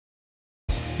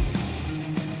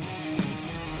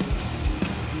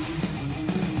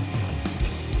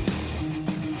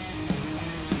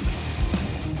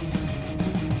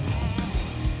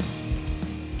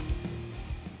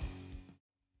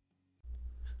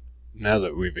Now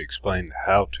that we've explained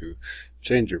how to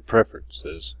change your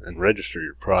preferences and register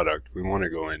your product, we want to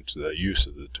go into the use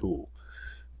of the tool.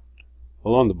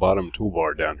 Along the bottom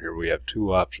toolbar down here we have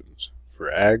two options,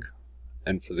 for ag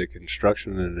and for the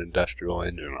construction and industrial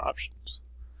engine options.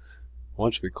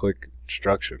 Once we click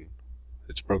construction,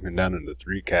 it's broken down into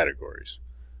three categories: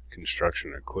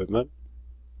 construction equipment,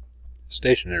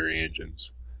 stationary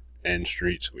engines, and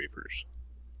street sweepers.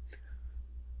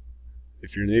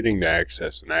 If you're needing to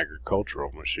access an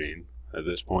agricultural machine, at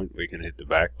this point we can hit the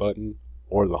back button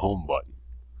or the home button.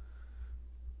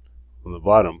 On the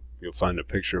bottom you'll find a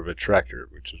picture of a tractor,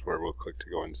 which is where we'll click to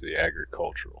go into the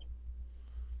agricultural.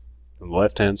 On the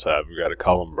left hand side we've got a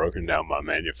column broken down by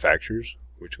manufacturers,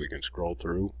 which we can scroll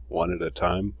through one at a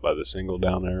time by the single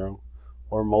down arrow,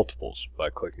 or multiples by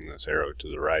clicking this arrow to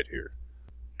the right here.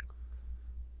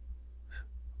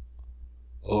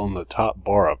 On the top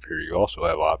bar up here you also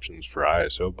have options for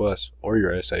ISO bus or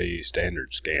your SAE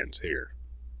standard scans here.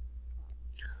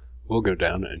 We'll go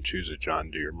down and choose a John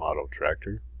Deere model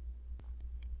tractor.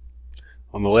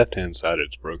 On the left hand side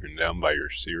it's broken down by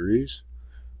your series,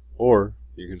 or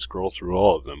you can scroll through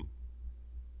all of them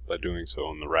by doing so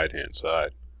on the right hand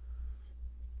side.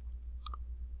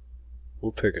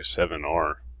 We'll pick a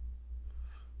 7R.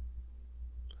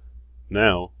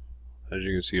 Now, as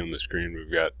you can see on the screen,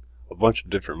 we've got a bunch of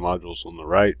different modules on the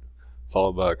right,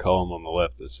 followed by a column on the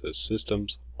left that says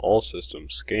Systems, All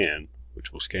Systems Scan,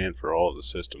 which will scan for all of the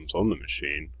systems on the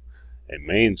machine, a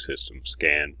Main System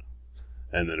Scan,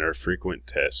 and then our Frequent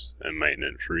Tests and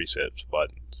Maintenance Resets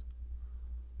buttons.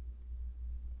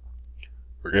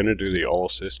 We're going to do the All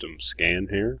Systems Scan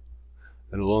here,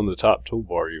 and along the top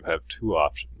toolbar you have two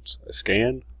options, a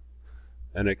Scan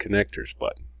and a Connectors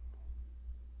button.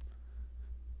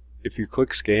 If you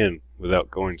click Scan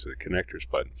without going to the Connectors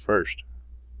button first,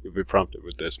 you'll be prompted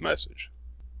with this message.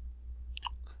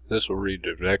 This will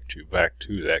redirect you back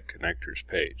to that Connectors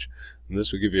page, and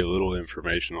this will give you a little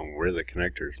information on where the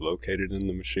connector is located in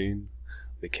the machine,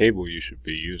 the cable you should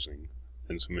be using,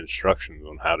 and some instructions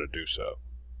on how to do so.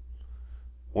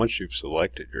 Once you've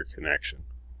selected your connection,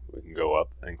 we can go up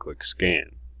and click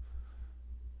Scan.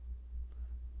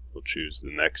 We'll choose the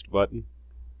Next button,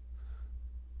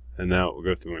 and now it will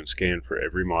go through and scan for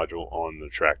every module on the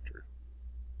tractor.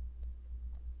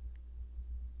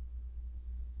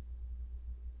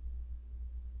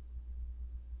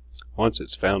 Once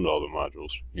it's found all the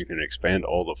modules, you can expand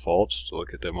all the faults to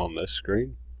look at them on this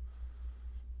screen.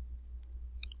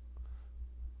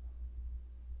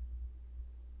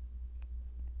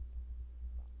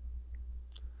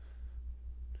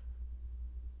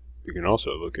 You can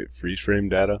also look at freeze frame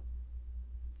data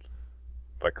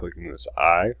by clicking this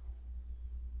I,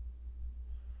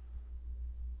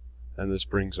 and this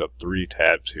brings up three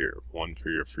tabs here, one for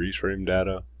your freeze frame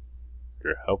data,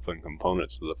 your help and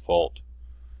components of the fault.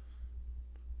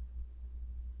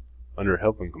 Under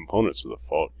help and components of the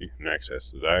fault you can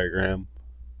access the diagram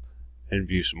and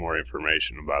view some more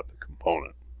information about the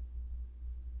component.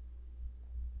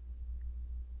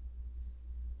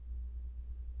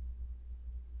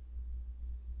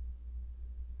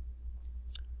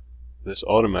 This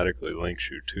automatically links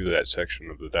you to that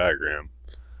section of the diagram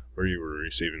where you were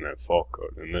receiving that fault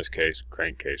code, in this case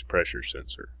crankcase pressure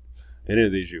sensor. Any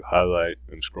of these you highlight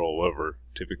and scroll over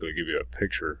typically give you a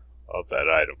picture of that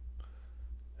item,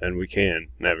 and we can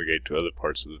navigate to other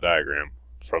parts of the diagram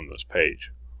from this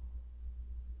page.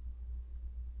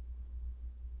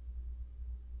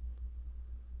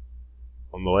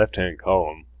 On the left hand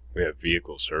column we have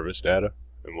vehicle service data,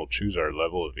 and we'll choose our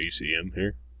level of ECM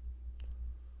here.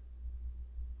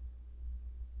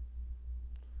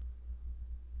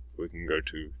 We can go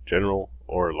to general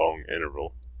or long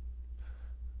interval,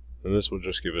 and this will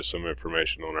just give us some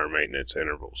information on our maintenance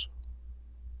intervals.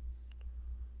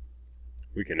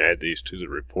 We can add these to the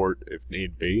report if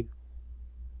need be.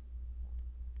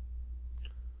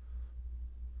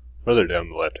 Further down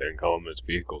the left hand column is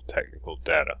vehicle technical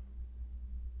data.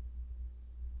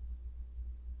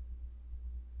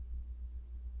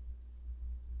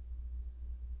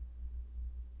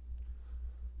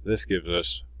 This gives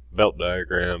us belt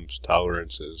diagrams,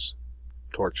 tolerances,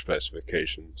 torque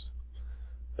specifications,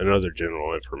 and other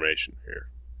general information here.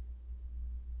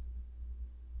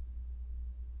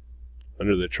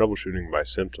 Under the Troubleshooting by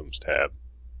Symptoms tab,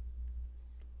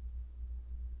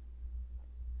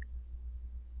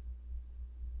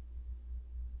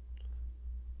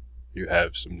 you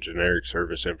have some generic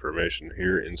service information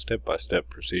here in step-by-step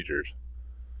procedures.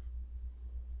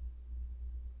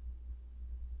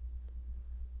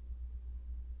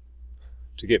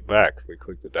 To get back, we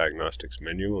click the Diagnostics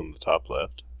menu on the top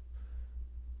left,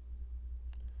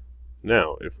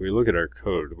 Now, if we look at our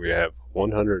code, we have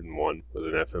 101 with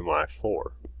an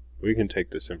FMI4. We can take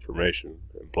this information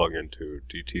and plug into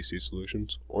DTC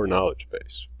Solutions or Knowledge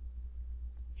Base.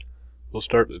 We'll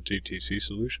start with DTC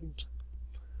Solutions,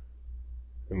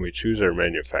 and we choose our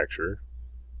manufacturer,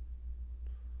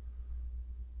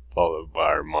 followed by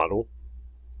our model.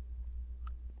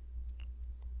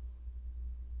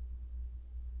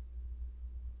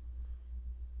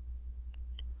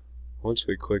 Once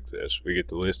we click this, we get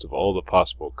the list of all the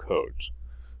possible codes.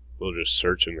 We'll just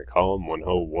search in the column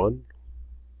 101,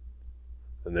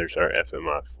 and there's our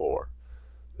FMI4.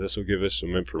 This will give us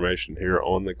some information here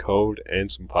on the code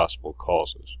and some possible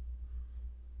causes.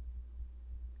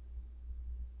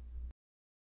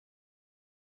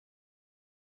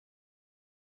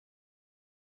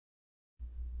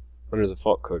 Under the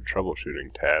Fault Code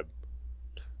Troubleshooting tab,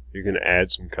 you can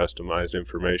add some customized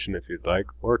information if you'd like,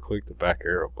 or click the back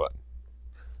arrow button.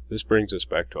 This brings us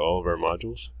back to all of our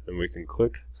modules, and we can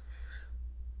click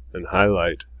and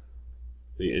highlight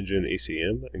the engine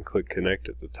ECM and click Connect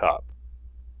at the top.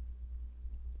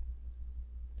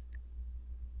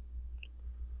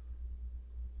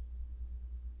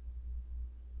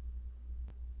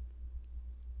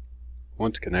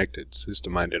 Once connected,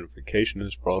 system identification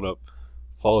is brought up,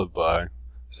 followed by a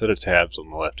set of tabs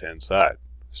on the left-hand side,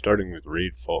 starting with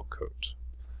Read Fault Codes.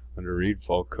 Under Read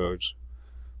Fault Codes,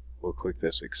 we'll click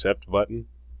this Accept button,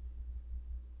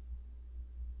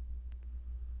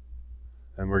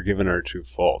 and we're given our two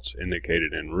faults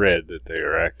indicated in red that they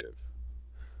are active.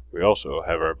 We also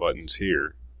have our buttons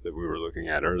here that we were looking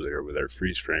at earlier with our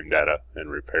freeze frame data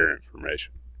and repair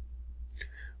information.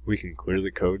 We can clear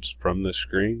the codes from the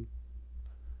screen,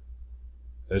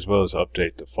 as well as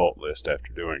update the fault list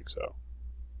after doing so.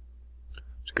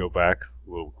 To go back,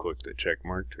 we'll click the check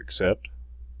mark to accept,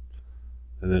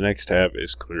 and the next tab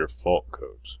is Clear Fault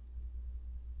Codes.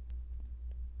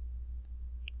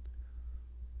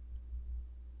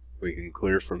 We can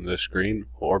clear from this screen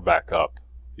or back up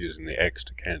using the X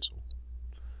to cancel.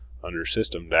 Under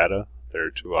System Data, there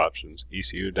are two options,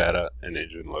 ECU Data and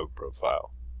Engine Load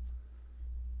Profile.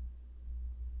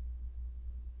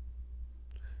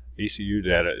 ECU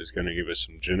data is going to give us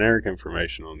some generic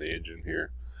information on the engine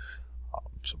here,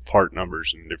 some part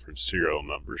numbers and different serial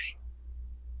numbers.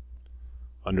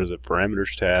 Under the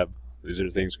Parameters tab, these are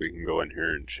things we can go in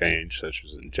here and change, such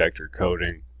as injector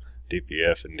coding,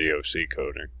 DPF, and DOC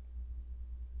coding.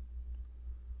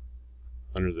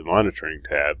 Under the Monitoring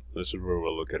tab, this is where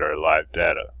we'll look at our live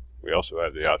data. We also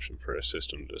have the option for a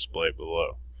system display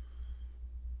below.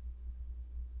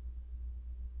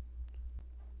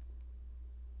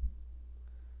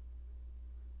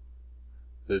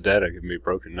 The data can be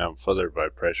broken down further by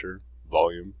pressure,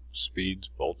 volume, speeds,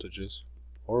 voltages,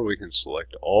 or we can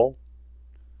select all,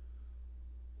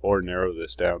 or narrow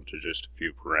this down to just a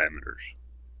few parameters.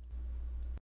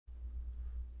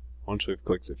 Once we've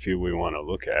clicked the few we want to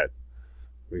look at,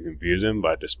 we can view them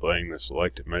by displaying the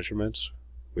selected measurements,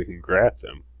 we can graph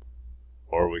them,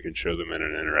 or we can show them in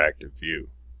an interactive view.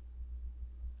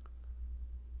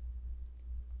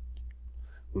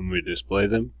 When we display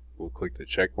them, we'll click the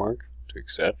check mark to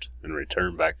accept and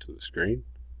return back to the screen,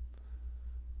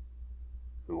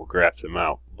 and we'll graph them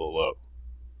out below.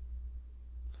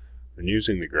 When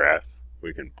using the graph,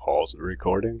 we can pause the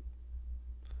recording,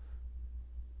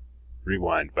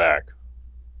 rewind back,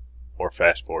 or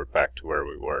fast forward back to where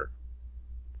we were.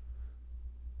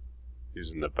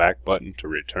 Using the back button to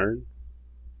return,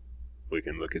 we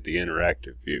can look at the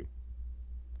interactive view.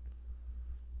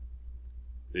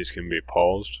 These can be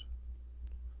paused,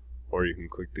 or you can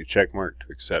click the check mark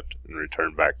to accept and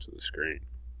return back to the screen.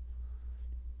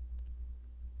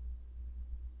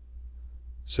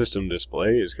 System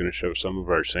display is going to show some of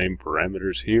our same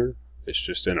parameters here. It's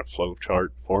just in a flowchart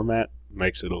format,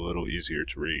 makes it a little easier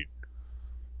to read.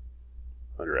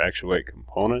 Under Actuate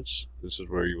Components, this is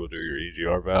where you will do your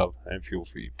EGR valve and fuel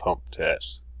feed pump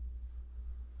tests.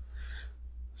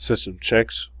 System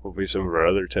checks will be some of our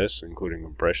other tests, including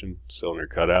compression, cylinder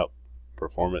cutout,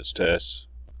 performance tests.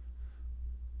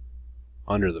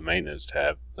 Under the Maintenance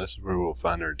tab, this is where we'll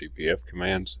find our DPF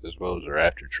commands as well as our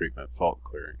after treatment fault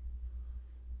clearing.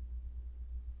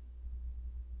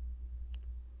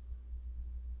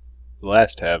 The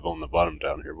last tab on the bottom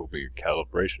down here will be your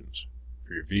calibrations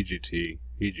for your VGT,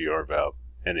 EGR valve,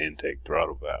 and intake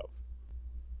throttle valve.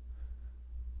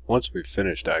 Once we've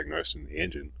finished diagnosing the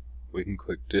engine, we can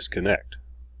click Disconnect.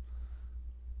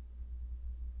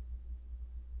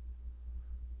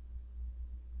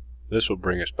 This will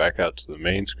bring us back out to the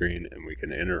main screen, and we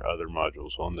can enter other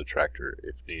modules on the tractor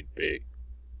if need be.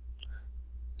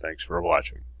 Thanks for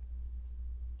watching.